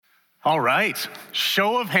All right,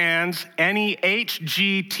 show of hands, any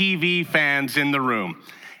HGTV fans in the room?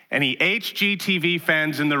 Any HGTV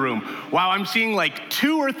fans in the room? Wow, I'm seeing like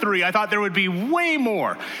 2 or 3. I thought there would be way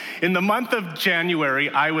more. In the month of January,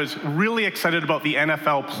 I was really excited about the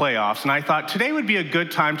NFL playoffs, and I thought today would be a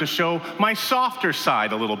good time to show my softer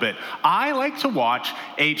side a little bit. I like to watch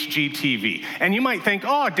HGTV. And you might think,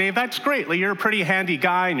 oh, Dave, that's great. Like, you're a pretty handy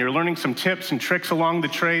guy, and you're learning some tips and tricks along the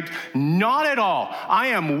trade. Not at all. I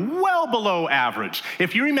am well below average.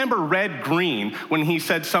 If you remember Red Green, when he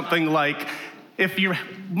said something like, if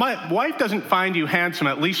my wife doesn't find you handsome,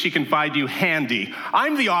 at least she can find you handy.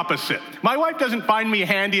 I'm the opposite. My wife doesn't find me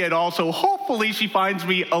handy at all, so hopefully she finds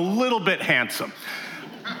me a little bit handsome.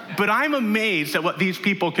 But I'm amazed at what these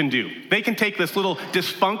people can do. They can take this little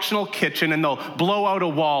dysfunctional kitchen and they'll blow out a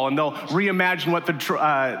wall and they'll reimagine what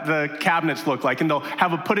the cabinets look like, and they'll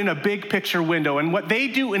have it put in a big picture window. And what they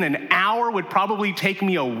do in an hour would probably take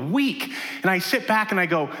me a week. And I sit back and I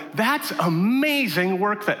go, that's amazing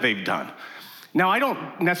work that they've done. Now, I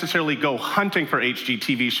don't necessarily go hunting for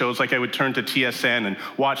HGTV shows like I would turn to TSN and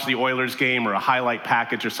watch the Oilers game or a highlight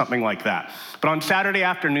package or something like that. But on Saturday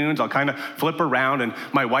afternoons, I'll kind of flip around, and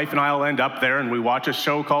my wife and I will end up there, and we watch a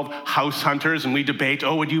show called House Hunters, and we debate,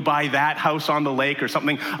 oh, would you buy that house on the lake or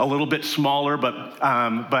something a little bit smaller but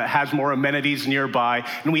has more amenities nearby?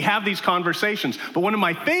 And we have these conversations. But one of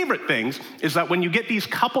my favorite things is that when you get these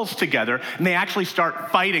couples together and they actually start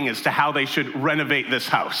fighting as to how they should renovate this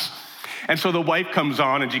house. And so the wife comes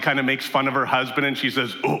on and she kind of makes fun of her husband and she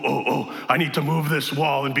says, oh, I need to move this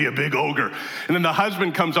wall and be a big ogre. And then the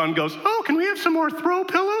husband comes on and goes, oh, can we have some more throw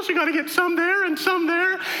pillows? You got to get some there and some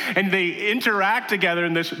there. And they interact together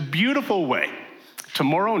in this beautiful way.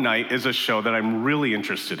 Tomorrow night is a show that I'm really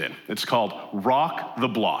interested in. It's called Rock the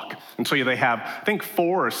Block. And so they have, I think,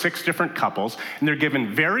 4 or 6 different couples, and they're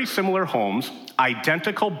given very similar homes,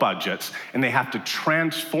 identical budgets, and they have to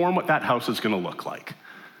transform what that house is going to look like.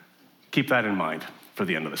 Keep that in mind for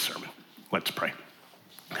the end of the sermon. Let's pray.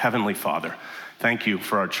 Heavenly Father, thank you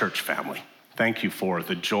for our church family. Thank you for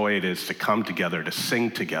the joy it is to come together, to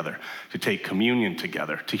sing together, to take communion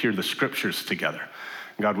together, to hear the scriptures together.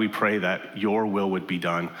 God, we pray that your will would be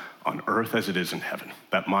done on earth as it is in heaven,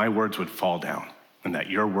 that my words would fall down and that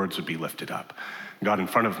your words would be lifted up. God, in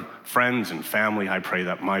front of friends and family, I pray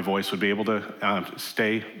that my voice would be able to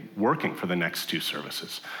stay working for the next 2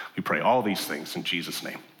 services. We pray all these things in Jesus'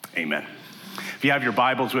 name. Amen. If you have your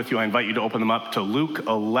Bibles with you, I invite you to open them up to Luke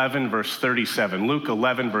 11, verse 37. Luke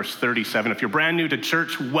 11, verse 37. If you're brand new to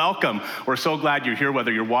church, welcome. We're so glad you're here,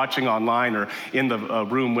 whether you're watching online or in the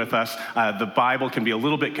room with us. The Bible can be a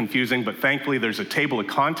little bit confusing, but thankfully there's a table of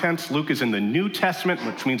contents. Luke is in the New Testament,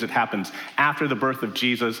 which means it happens after the birth of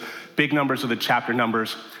Jesus. Big numbers of the chapter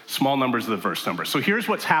numbers, small numbers of the verse numbers. So here's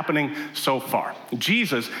what's happening so far.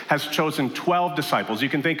 Jesus has chosen 12 disciples. You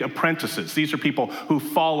can think apprentices. These are people who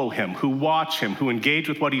follow him, who watch him, who engage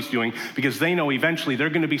with what he's doing, because they know eventually they're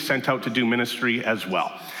going to be sent out to do ministry as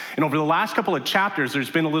well. And over the last couple of chapters, there's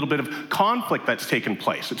been a little bit of conflict that's taken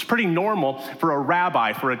place. It's pretty normal for a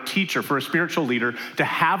rabbi, for a teacher, for a spiritual leader to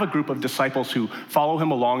have a group of disciples who follow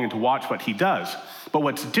him along and to watch what he does. But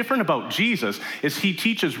what's different about Jesus is he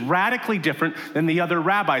teaches radically different than the other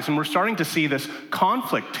rabbis, and we're starting to see this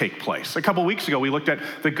conflict take place. A couple weeks ago, we looked at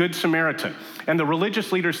the Good Samaritan, and the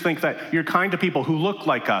religious leaders think that you're kind to people who look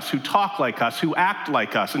like us, who talk like us, who act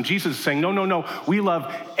like us, and Jesus is saying, no, we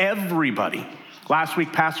love everybody. Last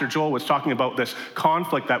week, Pastor Joel was talking about this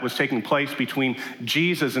conflict that was taking place between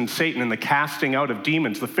Jesus and Satan and the casting out of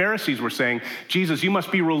demons. The Pharisees were saying, Jesus, you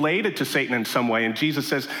must be related to Satan in some way, and Jesus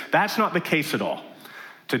says, that's not the case at all.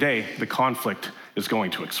 Today, the conflict is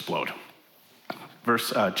going to explode.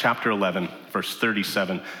 Chapter 11, verse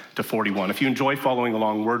 37 to 41. If you enjoy following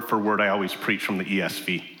along word for word, I always preach from the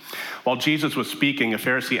ESV. While Jesus was speaking, a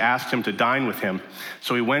Pharisee asked him to dine with him,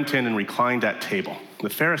 so he went in and reclined at table. The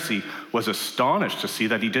Pharisee was astonished to see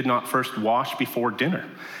that he did not first wash before dinner.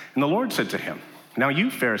 And the Lord said to him, now you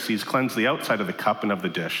Pharisees cleanse the outside of the cup and of the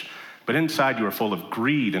dish, but inside you are full of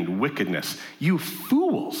greed and wickedness. You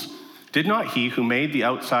fools! Did not he who made the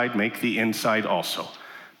outside make the inside also?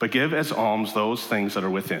 But give as alms those things that are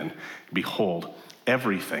within. Behold,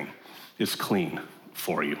 everything is clean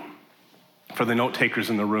for you. For the note takers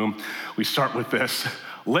in the room, we start with this: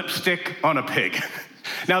 lipstick on a pig.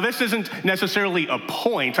 Now, this isn't necessarily a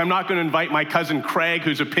point. I'm not going to invite my cousin Craig,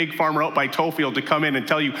 who's a pig farmer out by Tofield, to come in and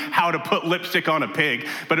tell you how to put lipstick on a pig,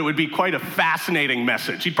 but it would be quite a fascinating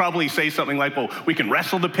message. He'd probably say something like, well, we can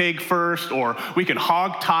wrestle the pig first, or we can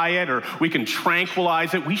hog tie it, or we can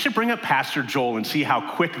tranquilize it. We should bring up Pastor Joel and see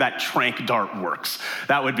how quick that trank dart works.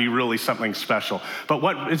 That would be really something special. But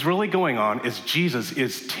what is really going on is Jesus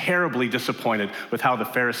is terribly disappointed with how the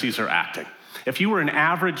Pharisees are acting. If you were an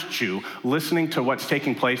average Jew listening to what's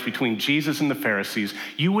taking place between Jesus and the Pharisees,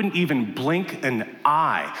 you wouldn't even blink an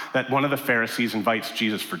eye that one of the Pharisees invites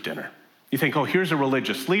Jesus for dinner. You think, oh, here's a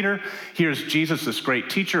religious leader. Here's Jesus, this great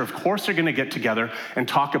teacher. Of course they're going to get together and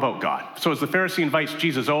talk about God. So as the Pharisee invites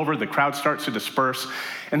Jesus over, the crowd starts to disperse,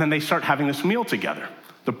 and then they start having this meal together.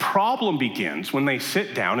 The problem begins when they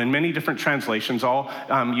sit down, and many different translations all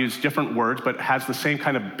use different words, but has the same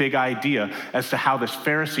kind of big idea as to how this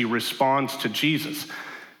Pharisee responds to Jesus.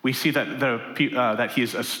 We see that that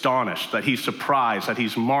he's astonished, that he's surprised, that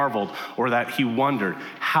he's marveled, or that he wondered,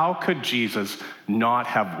 how could Jesus not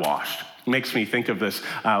have washed? It makes me think of this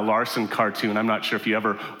Larson cartoon. I'm not sure if you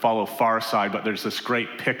ever follow Far Side, but there's this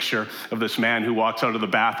great picture of this man who walks out of the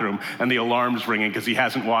bathroom and the alarm's ringing because he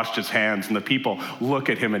hasn't washed his hands, and the people look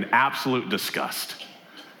at him in absolute disgust.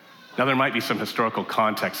 Now, there might be some historical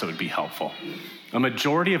context that would be helpful. A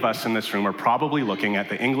majority of us in this room are probably looking at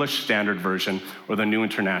the English Standard Version or the New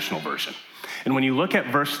International Version. And when you look at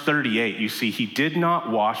verse 38, you see he did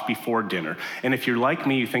not wash before dinner. And if you're like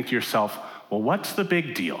me, you think to yourself, well, what's the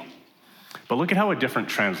big deal? But look at how a different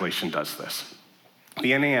translation does this.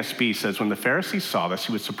 The NASB says, when the Pharisees saw this,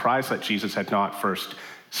 he was surprised that Jesus had not first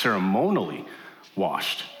ceremonially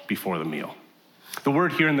washed before the meal. The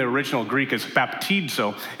word here in the original Greek is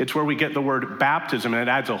baptizo. It's where we get the word baptism, and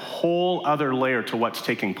it adds a whole other layer to what's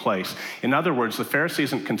taking place. In other words, the Pharisee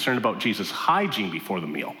isn't concerned about Jesus' hygiene before the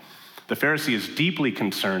meal. The Pharisee is deeply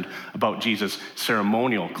concerned about Jesus'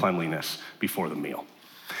 ceremonial cleanliness before the meal.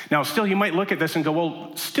 Now, still, you might look at this and go,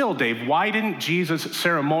 well, still, Dave, why didn't Jesus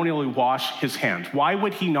ceremonially wash his hands? Why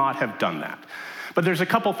would he not have done that? But there's a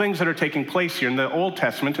couple things that are taking place here. In the Old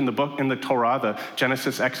Testament, in the Torah, the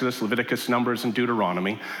Genesis, Exodus, Leviticus, Numbers, and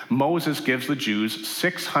Deuteronomy, Moses gives the Jews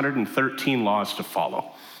 613 laws to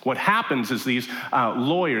follow. What happens is these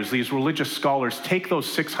lawyers, these religious scholars, take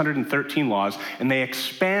those 613 laws and they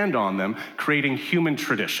expand on them, creating human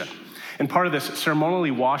tradition. And part of this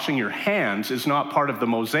ceremonially washing your hands is not part of the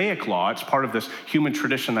Mosaic law. It's part of this human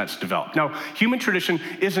tradition that's developed. Now, human tradition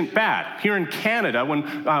isn't bad. Here in Canada,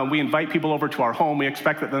 when we invite people over to our home, we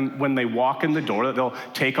expect that when they walk in the door that they'll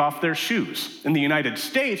take off their shoes. In the United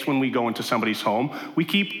States, when we go into somebody's home, we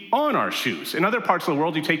keep on our shoes. In other parts of the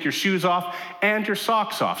world, you take your shoes off and your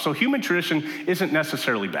socks off. So human tradition isn't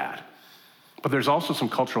necessarily bad. But there's also some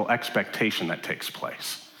cultural expectation that takes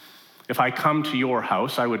place. If I come to your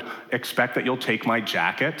house, I would expect that you'll take my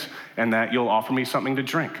jacket and that you'll offer me something to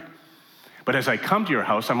drink. But as I come to your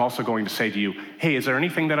house, I'm also going to say to you, hey, is there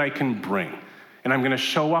anything that I can bring? And I'm going to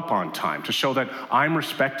show up on time to show that I'm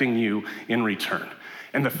respecting you in return.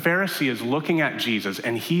 And the Pharisee is looking at Jesus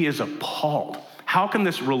and he is appalled. How can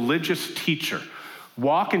this religious teacher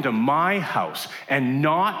walk into my house and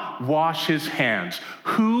not wash his hands?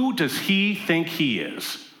 Who does he think he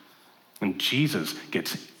is? And Jesus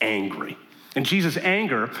gets angry. And Jesus'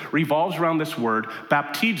 anger revolves around this word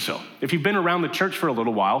baptizo. If you've been around the church for a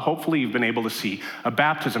little while, hopefully you've been able to see a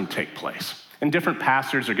baptism take place. And different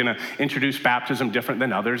pastors are going to introduce baptism different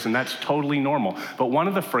than others, and that's totally normal. But one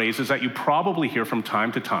of the phrases that you probably hear from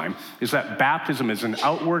time to time is that baptism is an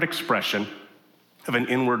outward expression of an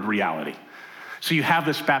inward reality. So you have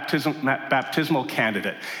this baptismal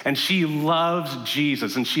candidate, and she loves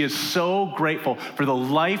Jesus, and she is so grateful for the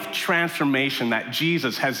life transformation that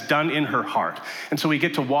Jesus has done in her heart. And so we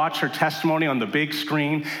get to watch her testimony on the big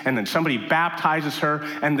screen, and then somebody baptizes her,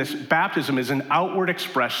 and this baptism is an outward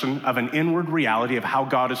expression of an inward reality of how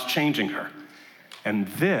God is changing her. And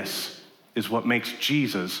this is what makes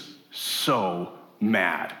Jesus so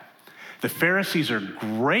mad. The Pharisees are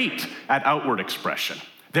great at outward expression.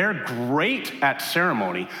 They're great at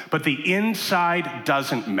ceremony, but the inside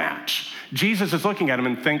doesn't match. Jesus is looking at him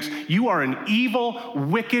and thinks, you are an evil,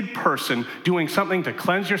 wicked person doing something to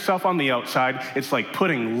cleanse yourself on the outside. It's like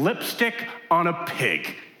putting lipstick on a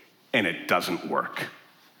pig, and it doesn't work.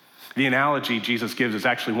 The analogy Jesus gives is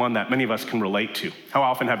actually one that many of us can relate to. How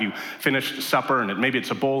often have you finished supper and maybe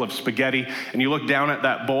it's a bowl of spaghetti, and you look down at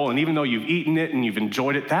that bowl, and even though you've eaten it and you've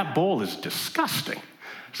enjoyed it, that bowl is disgusting.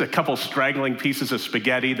 There's a couple straggling pieces of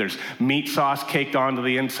spaghetti. There's meat sauce caked onto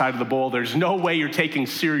the inside of the bowl. There's no way you're taking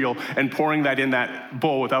cereal and pouring that in that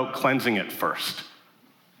bowl without cleansing it first.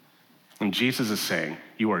 And Jesus is saying,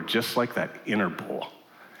 you are just like that inner bowl.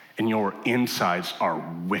 and your insides are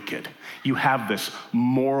wicked. You have this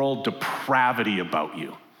moral depravity about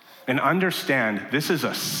you. And understand, this is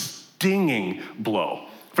a stinging blow.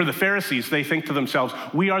 For the Pharisees, they think to themselves,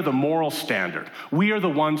 we are the moral standard. We are the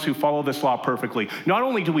ones who follow this law perfectly. Not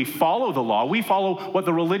only do we follow the law, we follow what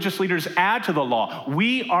the religious leaders add to the law.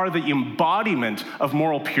 We are the embodiment of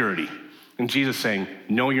moral purity. And Jesus is saying,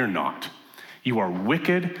 no, you're not. You are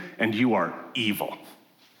wicked and you are evil.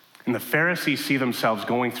 And the Pharisees see themselves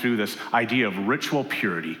going through this idea of ritual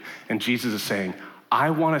purity. And Jesus is saying,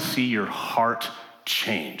 I want to see your heart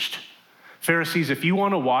changed. Pharisees, if you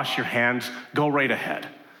want to wash your hands, go right ahead.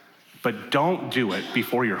 But don't do it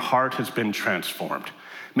before your heart has been transformed.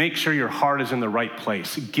 Make sure your heart is in the right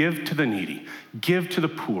place. Give to the needy. Give to the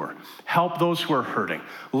poor. Help those who are hurting.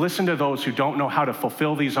 Listen to those who don't know how to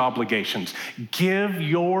fulfill these obligations. Give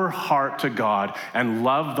your heart to God and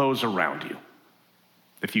love those around you.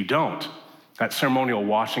 If you don't, that ceremonial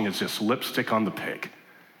washing is just lipstick on the pig.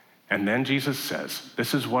 And then Jesus says,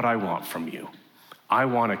 this is what I want from you. I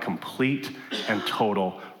want a complete and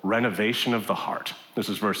total renovation of the heart. This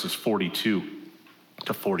is verses 42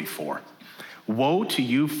 to 44. Woe to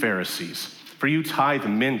you, Pharisees, for you tithe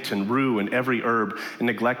mint and rue and every herb and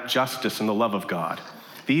neglect justice and the love of God.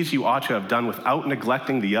 These you ought to have done without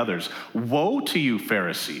neglecting the others. Woe to you,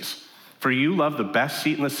 Pharisees, for you love the best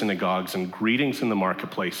seat in the synagogues and greetings in the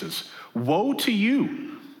marketplaces. Woe to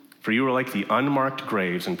you, for you are like the unmarked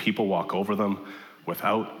graves and people walk over them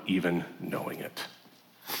without even knowing it.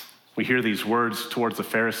 We hear these words towards the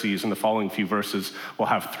Pharisees in the following few verses. We'll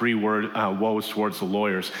have three woes towards the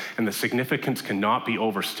lawyers, and the significance cannot be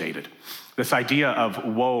overstated. This idea of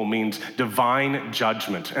woe means divine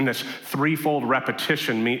judgment, and this threefold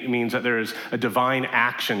repetition means that there is a divine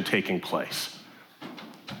action taking place.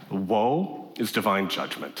 Woe is divine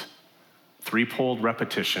judgment. Threefold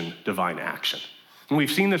repetition, divine action. And we've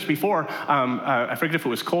seen this before. I forget if it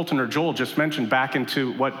was Colton or Joel just mentioned back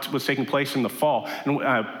into what was taking place in the fall. And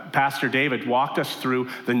Pastor David walked us through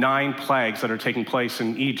the 9 plagues that are taking place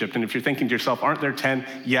in Egypt. And if you're thinking to yourself, aren't there 10?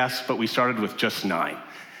 Yes, but we started with just 9.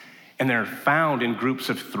 And they're found in groups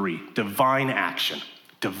of 3. Divine action,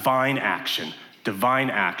 divine action, divine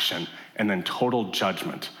action, and then total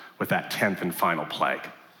judgment with that 10th and final plague.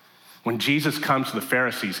 When Jesus comes to the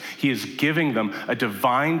Pharisees, he is giving them a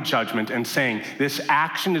divine judgment and saying, this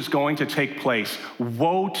action is going to take place.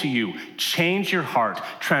 Woe to you. Change your heart.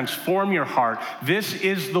 Transform your heart. This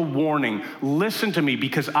is the warning. Listen to me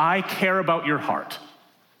because I care about your heart.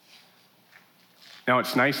 Now,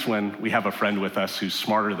 it's nice when we have a friend with us who's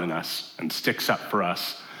smarter than us and sticks up for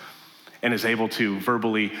us and is able to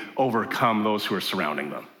verbally overcome those who are surrounding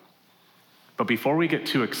them. But before we get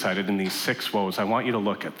too excited in these 6 woes, I want you to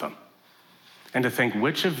look at them and to think,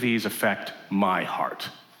 which of these affect my heart?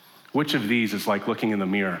 Which of these is like looking in the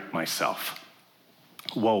mirror myself?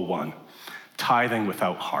 Woe 1, tithing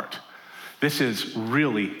without heart. This is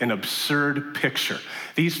really an absurd picture.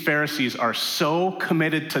 These Pharisees are so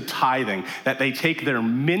committed to tithing that they take their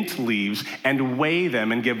mint leaves and weigh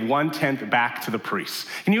them and give 1/10 back to the priests.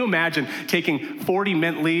 Can you imagine taking 40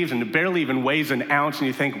 mint leaves and it barely even weighs an ounce and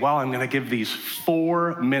you think, well, I'm going to give these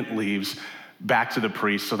 4 mint leaves back to the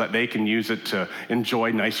priest so that they can use it to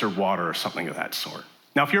enjoy nicer water or something of that sort.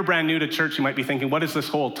 Now, if you're brand new to church, you might be thinking, what is this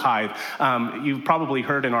whole tithe? You've probably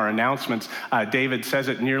heard in our announcements, David says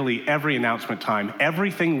it nearly every announcement time,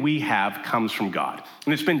 everything we have comes from God.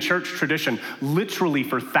 And it's been church tradition literally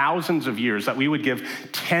for thousands of years that we would give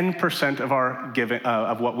 10% of our giving,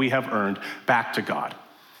 of what we have earned back to God.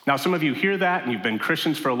 Now, some of you hear that and you've been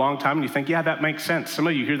Christians for a long time and you think, yeah, that makes sense. Some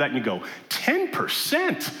of you hear that and you go,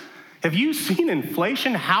 10%? Have you seen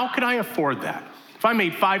inflation? How could I afford that? If I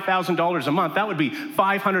made $5,000 a month, that would be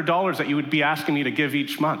 $500 that you would be asking me to give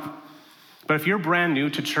each month. But if you're brand new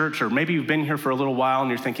to church, or maybe you've been here for a little while and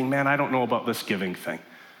you're thinking, man, I don't know about this giving thing.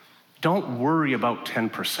 Don't worry about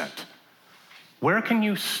 10%. Where can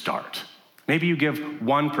you start? Maybe you give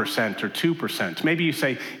 1% or 2%. Maybe you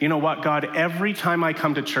say, you know what, God, every time I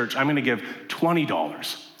come to church, I'm going to give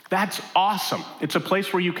 $20. That's awesome. It's a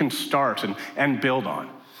place where you can start and build on.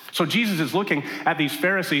 So Jesus is looking at these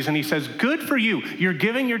Pharisees and he says, good for you. You're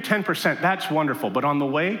giving your 10%. That's wonderful. But on the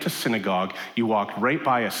way to synagogue, you walked right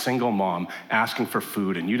by a single mom asking for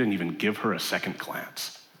food and you didn't even give her a second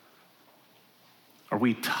glance. Are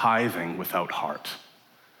we tithing without heart?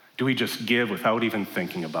 Do we just give without even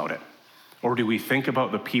thinking about it? Or do we think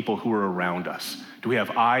about the people who are around us? Do we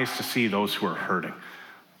have eyes to see those who are hurting?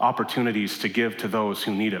 Opportunities to give to those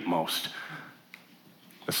who need it most?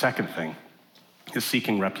 The second thing is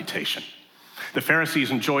seeking reputation. The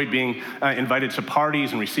Pharisees enjoyed being invited to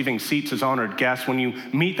parties and receiving seats as honored guests. When you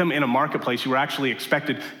meet them in a marketplace, you were actually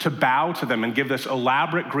expected to bow to them and give this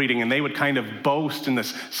elaborate greeting, and they would kind of boast in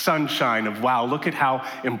this sunshine of, wow, look at how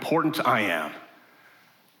important I am.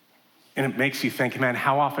 And it makes you think, man,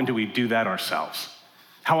 how often do we do that ourselves?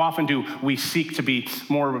 How often do we seek to be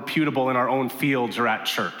more reputable in our own fields or at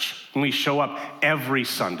church? When we show up every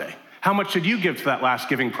Sunday. How much did you give to that last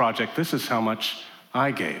giving project? This is how much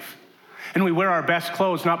I gave. And we wear our best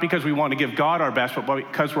clothes, not because we want to give God our best, but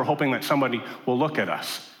because we're hoping that somebody will look at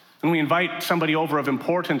us. And we invite somebody over of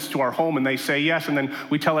importance to our home, and they say yes, and then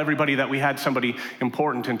we tell everybody that we had somebody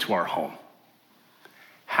important into our home.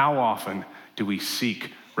 How often do we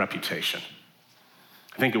seek reputation?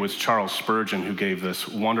 I think it was Charles Spurgeon who gave this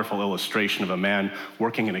wonderful illustration of a man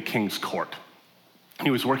working in a king's court.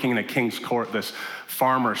 He was working in a king's court. This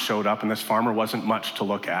farmer showed up, and this farmer wasn't much to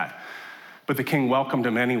look at. But the king welcomed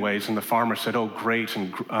him anyways, and the farmer said, "Oh, great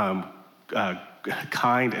and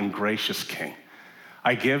kind and gracious king,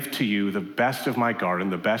 I give to you the best of my garden,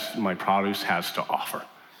 the best my produce has to offer."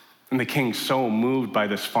 And the king, so moved by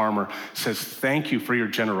this farmer, says, "Thank you for your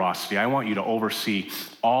generosity. I want you to oversee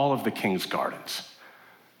all of the king's gardens."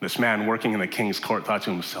 This man working in the king's court thought to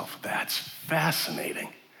himself, that's fascinating.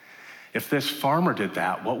 If this farmer did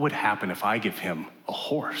that, what would happen if I give him a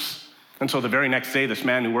horse? And so the very next day, this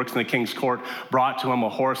man who works in the king's court brought to him a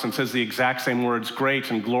horse and says the exact same words, "Great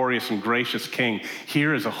and glorious and gracious king,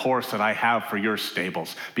 here is a horse that I have for your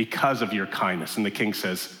stables because of your kindness." And the king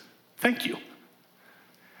says, "Thank you."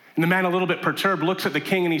 And the man, a little bit perturbed, looks at the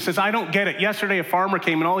king and he says, "I don't get it. Yesterday a farmer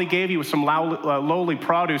came and all he gave you was some lowly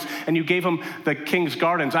produce, and you gave him the king's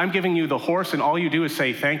gardens. I'm giving you the horse, and all you do is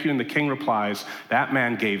say thank you." And the king replies, "That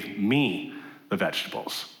man gave me the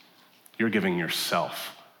vegetables. You're giving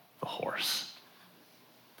yourself the horse."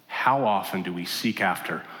 How often do we seek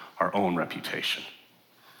after our own reputation?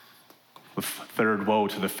 The third woe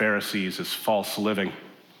to the Pharisees is false living.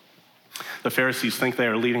 The Pharisees think they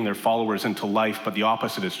are leading their followers into life, but the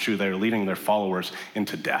opposite is true. They are leading their followers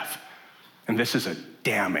into death. And this is a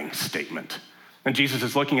damning statement. And Jesus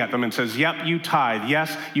is looking at them and says, "Yep, you tithe.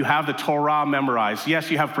 Yes, you have the Torah memorized.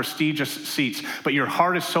 Yes, you have prestigious seats, but your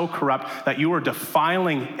heart is so corrupt that you are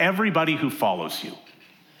defiling everybody who follows you."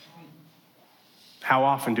 How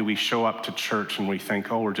often do we show up to church and we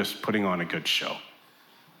think, oh, we're just putting on a good show?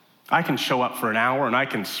 I can show up for an hour and I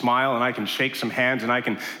can smile and I can shake some hands and I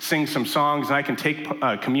can sing some songs and I can take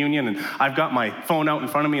communion, and I've got my phone out in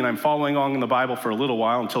front of me and I'm following along in the Bible for a little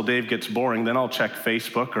while until Dave gets boring. Then I'll check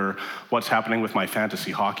Facebook or what's happening with my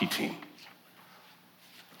fantasy hockey team.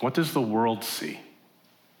 What does the world see?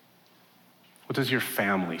 What does your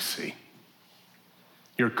family see?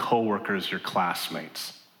 Your coworkers, your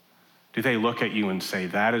classmates? Do they look at you and say,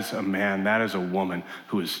 that is a man, that is a woman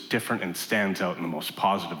who is different and stands out in the most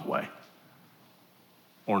positive way?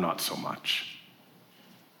 Or not so much?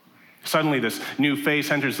 Suddenly, this new face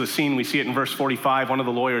enters the scene. We see it in verse 45. One of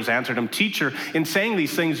the lawyers answered him, "Teacher, in saying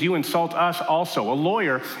these things, you insult us also." A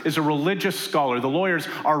lawyer is a religious scholar. The lawyers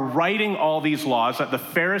are writing all these laws that the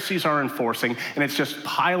Pharisees are enforcing, and it's just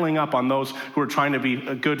piling up on those who are trying to be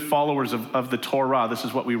good followers of the Torah. This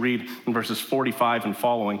is what we read in verses 45 and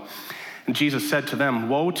following. And Jesus said to them,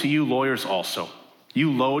 "Woe to you lawyers also.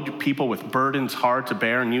 You load people with burdens hard to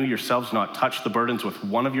bear, and you yourselves not touch the burdens with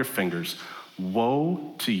one of your fingers.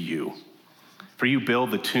 Woe to you, for you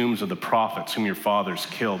build the tombs of the prophets whom your fathers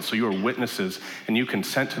killed. So you are witnesses, and you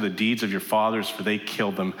consent to the deeds of your fathers, for they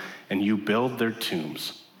killed them, and you build their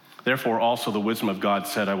tombs. Therefore also the wisdom of God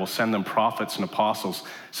said, I will send them prophets and apostles,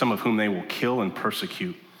 some of whom they will kill and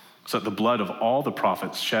persecute, so that the blood of all the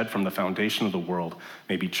prophets shed from the foundation of the world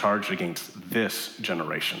may be charged against this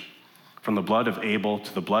generation. From the blood of Abel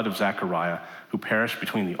to the blood of Zechariah, who perished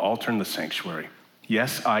between the altar and the sanctuary.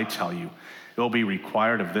 Yes, I tell you, it will be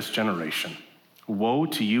required of this generation. Woe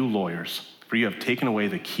to you lawyers, for you have taken away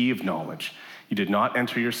the key of knowledge. You did not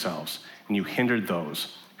enter yourselves, and you hindered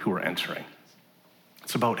those who were entering."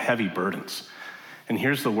 It's about heavy burdens. And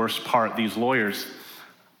here's the worst part. These lawyers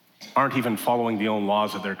aren't even following the own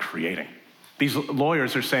laws that they're creating. These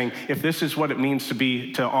lawyers are saying, if this is what it means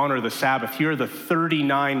to honor the Sabbath, here are the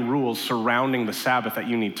 39 rules surrounding the Sabbath that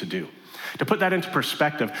you need to do. To put that into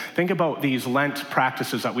perspective, think about these Lent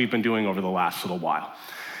practices that we've been doing over the last little while.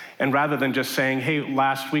 And rather than just saying, hey,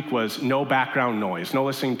 last week was no background noise, no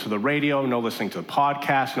listening to the radio, no listening to the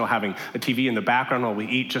podcast, no having a TV in the background while we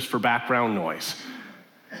eat just for background noise.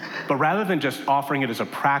 But rather than just offering it as a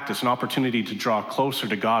practice, an opportunity to draw closer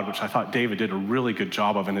to God, which I thought David did a really good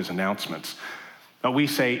job of in his announcements, but we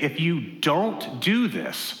say, if you don't do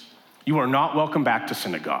this, you are not welcome back to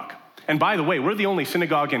synagogue. And by the way, we're the only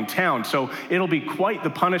synagogue in town, so it'll be quite the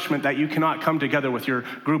punishment that you cannot come together with your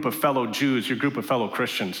group of fellow Jews, your group of fellow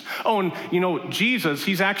Christians. Oh, and Jesus,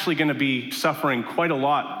 he's actually going to be suffering quite a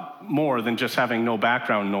lot more than just having no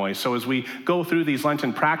background noise. So as we go through these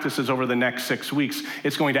Lenten practices over the next 6 weeks,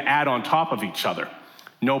 it's going to add on top of each other.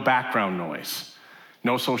 No background noise,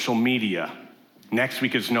 no social media. Next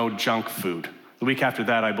week is no junk food. The week after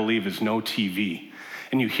that, I believe, is no TV.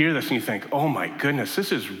 And you hear this and you think, oh my goodness,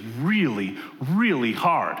 this is really, really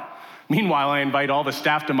hard. Meanwhile, I invite all the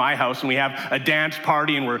staff to my house and we have a dance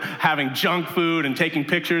party and we're having junk food and taking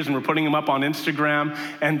pictures and we're putting them up on Instagram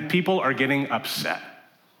and people are getting upset.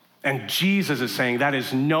 And Jesus is saying that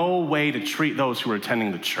is no way to treat those who are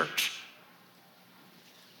attending the church.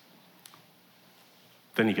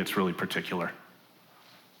 Then he gets really particular.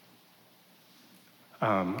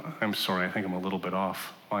 I'm sorry, I think I'm a little bit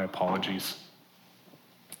off. My apologies.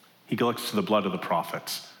 He looks to the blood of the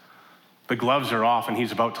prophets. The gloves are off and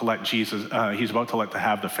he's about to let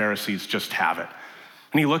the Pharisees just have it.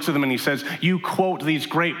 And he looks at them and he says, you quote these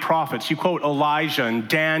great prophets, you quote Elijah and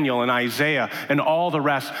Daniel and Isaiah and all the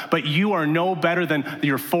rest, but you are no better than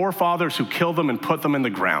your forefathers who killed them and put them in the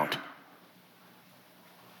ground.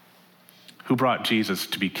 Who brought Jesus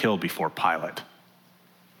to be killed before Pilate?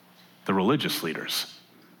 The religious leaders.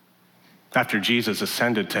 After Jesus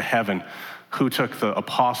ascended to heaven, who took the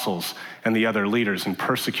apostles and the other leaders and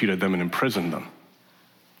persecuted them and imprisoned them?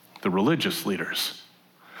 The religious leaders.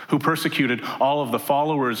 Who persecuted all of the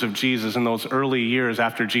followers of Jesus in those early years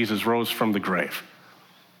after Jesus rose from the grave?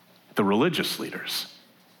 The religious leaders.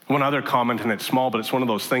 One other comment, and it's small, but it's one of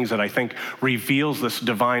those things that I think reveals this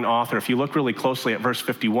divine author. If you look really closely at verse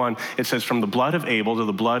 51, it says, from the blood of Abel to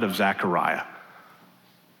the blood of Zechariah.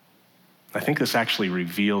 I think this actually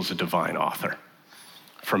reveals a divine author.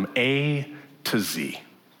 From A to Z.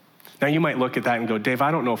 Now you might look at that and go, Dave,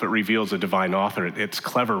 I don't know if it reveals a divine author. It's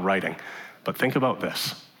clever writing. But think about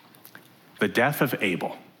this. The death of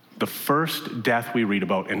Abel, the first death we read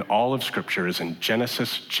about in all of Scripture is in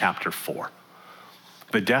Genesis chapter 4.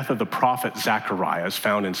 The death of the prophet Zechariah is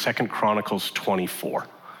found in 2 Chronicles 24.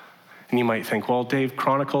 And you might think, well, Dave,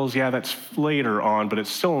 Chronicles, yeah, that's later on, but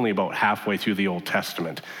it's still only about halfway through the Old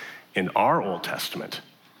Testament. In our Old Testament,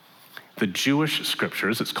 the Jewish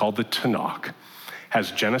scriptures, it's called the Tanakh,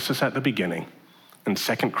 has Genesis at the beginning and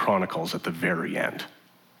 2 Chronicles at the very end.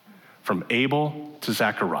 From Abel to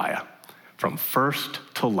Zechariah, from first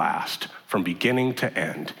to last, from beginning to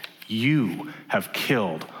end, you have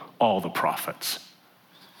killed all the prophets.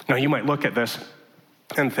 Now you might look at this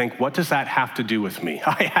and think, what does that have to do with me?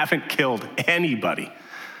 I haven't killed anybody.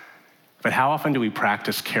 But how often do we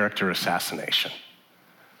practice character assassination?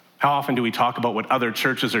 How often do we talk about what other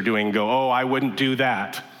churches are doing and go, oh, I wouldn't do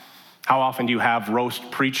that? How often do you have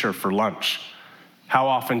roast preacher for lunch? How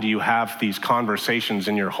often do you have these conversations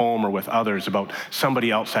in your home or with others about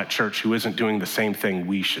somebody else at church who isn't doing the same thing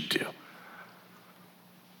we should do?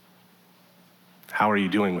 How are you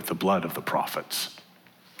doing with the blood of the prophets?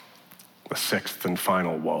 The sixth and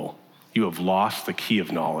final woe. You have lost the key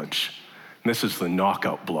of knowledge. And this is the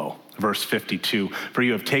knockout blow. Verse 52, for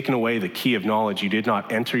you have taken away the key of knowledge. You did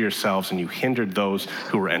not enter yourselves, and you hindered those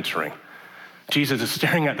who were entering. Jesus is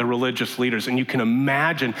staring at the religious leaders, and you can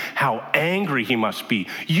imagine how angry he must be.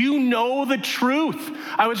 You know the truth.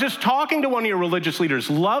 I was just talking to one of your religious leaders.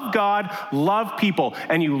 Love God, love people,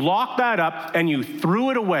 and you locked that up, and you threw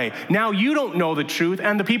it away. Now you don't know the truth,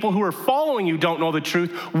 and the people who are following you don't know the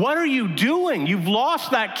truth. What are you doing? You've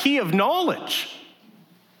lost that key of knowledge.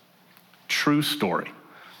 True story.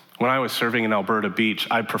 When I was serving in Alberta Beach,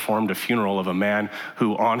 I performed a funeral of a man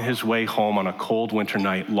who, on his way home on a cold winter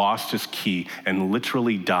night, lost his key and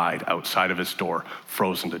literally died outside of his door,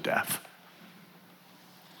 frozen to death.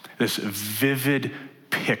 This vivid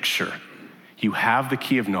picture. You have the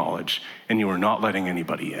key of knowledge, and you are not letting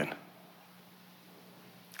anybody in.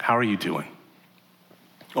 How are you doing?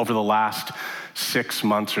 Over the last 6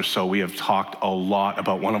 months or so, we have talked a lot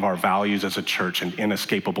about one of our values as a church, an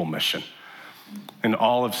inescapable mission. In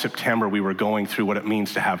all of September, we were going through what it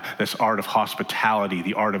means to have this art of hospitality,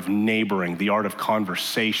 the art of neighboring, the art of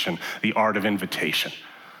conversation, the art of invitation.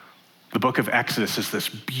 The book of Exodus is this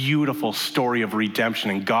beautiful story of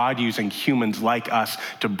redemption and God using humans like us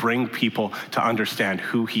to bring people to understand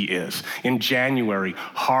who he is. In January,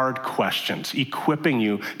 hard questions, equipping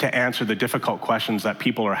you to answer the difficult questions that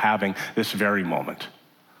people are having this very moment.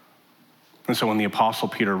 And so when the Apostle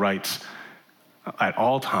Peter writes, at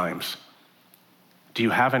all times, do you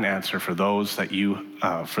have an answer for those that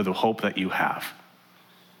for the hope that you have?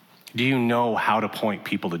 Do you know how to point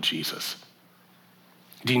people to Jesus?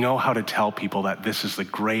 Do you know how to tell people that this is the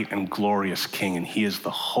great and glorious King and he is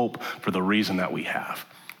the hope for the reason that we have?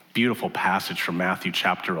 Beautiful passage from Matthew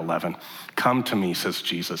chapter 11. Come to me, says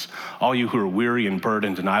Jesus, all you who are weary and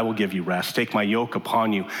burdened, and I will give you rest. Take my yoke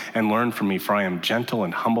upon you and learn from me, for I am gentle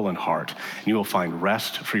and humble in heart, and you will find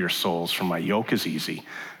rest for your souls, for my yoke is easy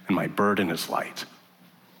and my burden is light.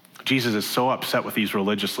 Jesus is so upset with these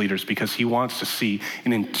religious leaders because he wants to see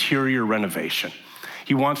an interior renovation.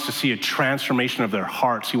 He wants to see a transformation of their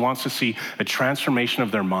hearts. He wants to see a transformation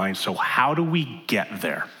of their minds. So how do we get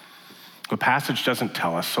there? The passage doesn't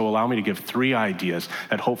tell us, so allow me to give 3 ideas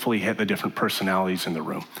that hopefully hit the different personalities in the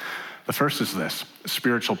room. The first is this: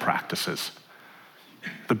 spiritual practices.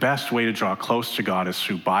 The best way to draw close to God is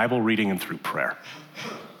through Bible reading and through prayer.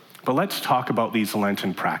 But let's talk about these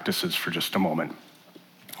Lenten practices for just a moment.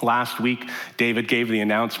 Last week, David gave the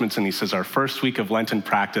announcements and he says, our first week of Lenten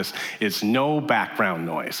practice is no background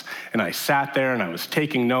noise. And I sat there and I was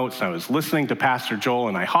taking notes and I was listening to Pastor Joel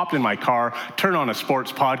and I hopped in my car, turned on a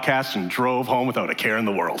sports podcast and drove home without a care in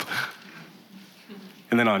the world.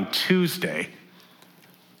 And then on Tuesday,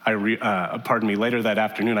 later that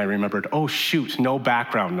afternoon, I remembered, oh shoot, no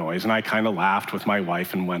background noise. And I kind of laughed with my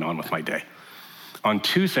wife and went on with my day. On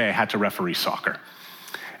Tuesday, I had to referee soccer.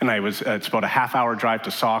 And it's about a half-hour drive to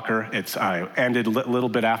soccer. I ended a little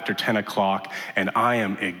bit after 10 o'clock, and I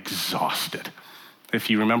am exhausted. If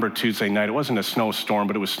you remember Tuesday night, it wasn't a snowstorm,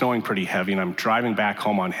 but it was snowing pretty heavy, and I'm driving back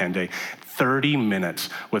home on Henday, 30 minutes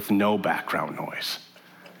with no background noise.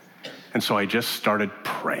 And so I just started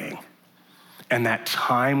praying. And that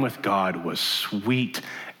time with God was sweet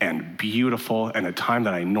and beautiful, and a time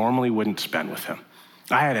that I normally wouldn't spend with him.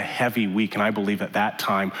 I had a heavy week, and I believe that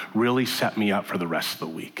time really set me up for the rest of the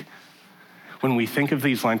week. When we think of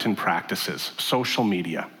these Lenten practices, social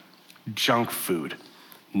media, junk food,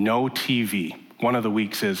 no TV, one of the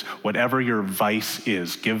weeks is whatever your vice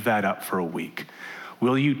is, give that up for a week.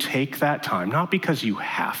 Will you take that time, not because you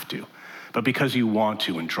have to, but because you want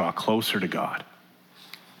to and draw closer to God?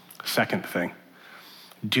 Second thing,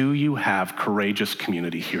 do you have courageous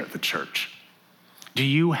community here at the church? Do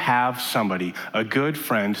you have somebody, a good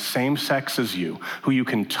friend, same sex as you, who you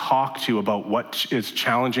can talk to about what is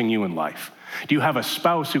challenging you in life? Do you have a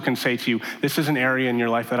spouse who can say to you, this is an area in your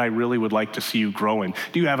life that I really would like to see you grow in?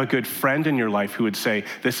 Do you have a good friend in your life who would say,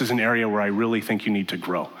 this is an area where I really think you need to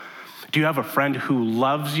grow? Do you have a friend who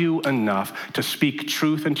loves you enough to speak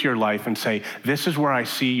truth into your life and say, this is where I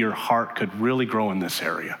see your heart could really grow in this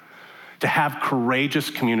area? To have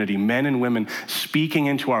courageous community, men and women speaking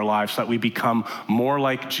into our lives so that we become more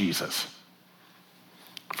like Jesus.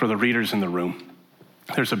 For the readers in the room,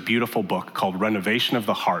 there's a beautiful book called Renovation of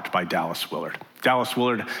the Heart by Dallas Willard. Dallas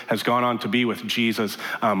Willard has gone on to be with Jesus,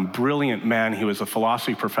 brilliant man. He was a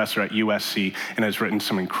philosophy professor at USC and has written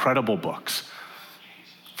some incredible books.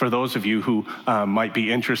 For those of you who might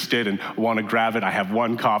be interested and want to grab it, I have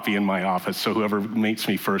 1 copy in my office, so whoever meets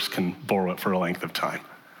me first can borrow it for a length of time.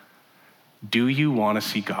 Do you want to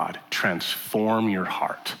see God transform your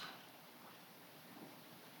heart?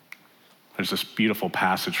 There's this beautiful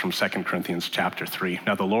passage from 2 Corinthians chapter 3.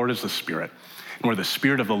 Now the Lord is the Spirit, and where the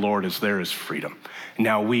Spirit of the Lord is, there is freedom.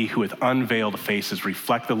 Now we who with unveiled faces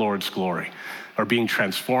reflect the Lord's glory are being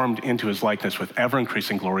transformed into his likeness with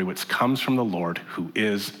ever-increasing glory, which comes from the Lord who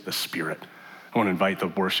is the Spirit. I want to invite the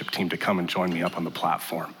worship team to come and join me up on the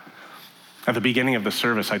platform. At the beginning of the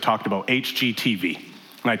service, I talked about HGTV.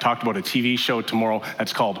 And I talked about a TV show tomorrow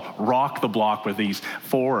that's called Rock the Block, where these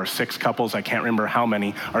 4 or 6 couples, I can't remember how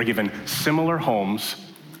many, are given similar homes,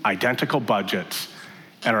 identical budgets,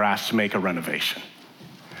 and are asked to make a renovation.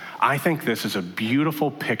 I think this is a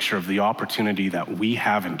beautiful picture of the opportunity that we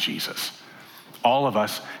have in Jesus. All of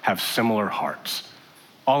us have similar hearts.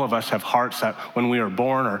 All of us have hearts that when we are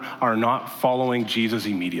born are not following Jesus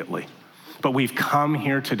immediately. But we've come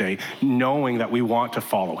here today knowing that we want to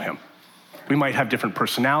follow him. We might have different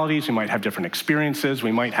personalities, we might have different experiences,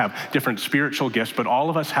 we might have different spiritual gifts, but all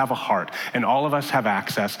of us have a heart, and all of us have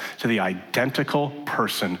access to the identical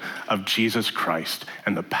person of Jesus Christ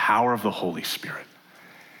and the power of the Holy Spirit.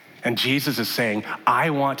 And Jesus is saying, I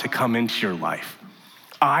want to come into your life.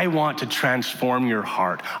 I want to transform your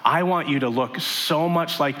heart. I want you to look so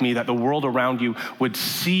much like me that the world around you would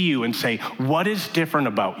see you and say, what is different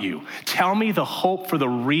about you? Tell me the hope for the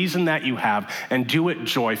reason that you have, and do it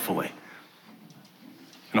joyfully.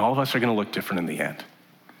 And all of us are going to look different in the end.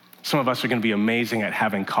 Some of us are going to be amazing at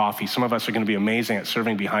having coffee. Some of us are going to be amazing at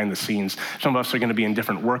serving behind the scenes. Some of us are going to be in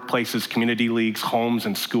different workplaces, community leagues, homes,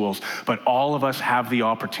 and schools. But all of us have the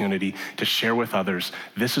opportunity to share with others,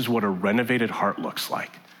 this is what a renovated heart looks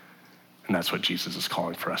like. And that's what Jesus is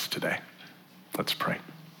calling for us today. Let's pray.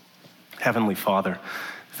 Heavenly Father,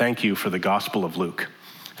 thank you for the Gospel of Luke.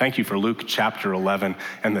 Thank you for Luke chapter 11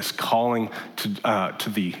 and this calling to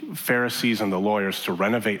the Pharisees and the lawyers to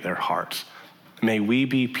renovate their hearts. May we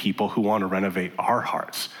be people who want to renovate our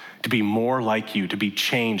hearts, to be more like you, to be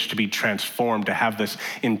changed, to be transformed, to have this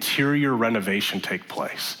interior renovation take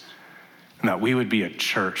place. And that we would be a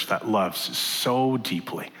church that loves so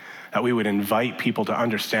deeply, that we would invite people to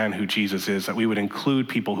understand who Jesus is, that we would include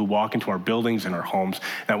people who walk into our buildings and our homes,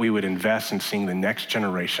 that we would invest in seeing the next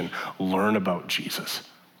generation learn about Jesus.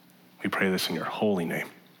 We pray this in your holy name.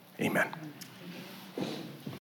 Amen.